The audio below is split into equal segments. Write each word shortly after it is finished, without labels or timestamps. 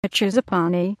At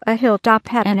Chisapani, a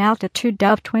hilltop at an altitude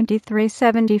of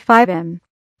 2375 m.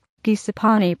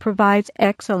 Chisapani provides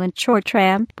excellent short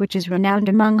tramp which is renowned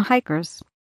among hikers.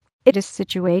 It is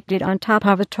situated on top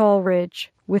of a tall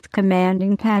ridge, with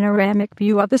commanding panoramic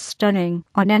view of the stunning,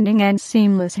 unending and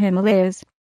seamless Himalayas.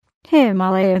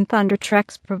 Himalayan Thunder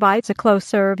Treks provides a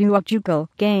closer view of Jugal,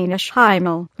 Ganesh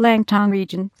Himal, Langtong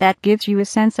region that gives you a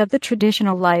sense of the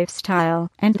traditional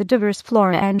lifestyle and the diverse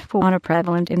flora and fauna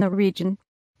prevalent in the region.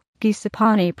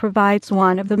 Chisapani provides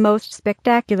one of the most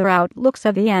spectacular outlooks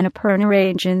of the Annapurna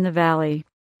Range in the valley.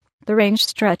 The range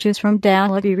stretches from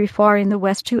Dhaulagiri far in the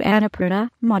west to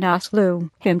Annapurna, Manaslu,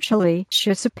 Himchali,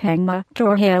 Chisapangma,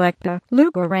 Torhalekta,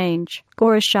 Lugar Range,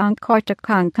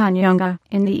 Gorashankar-Kanyanga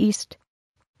in the east.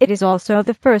 It is also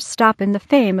the first stop in the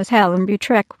famous Halambu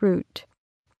Trek route.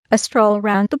 A stroll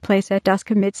around the place at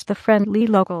dusk amidst the friendly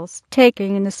locals,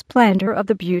 taking in the splendor of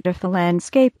the beautiful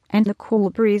landscape and the cool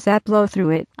breeze that blows through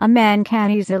it, a man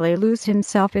can easily lose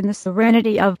himself in the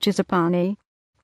serenity of Chisapani.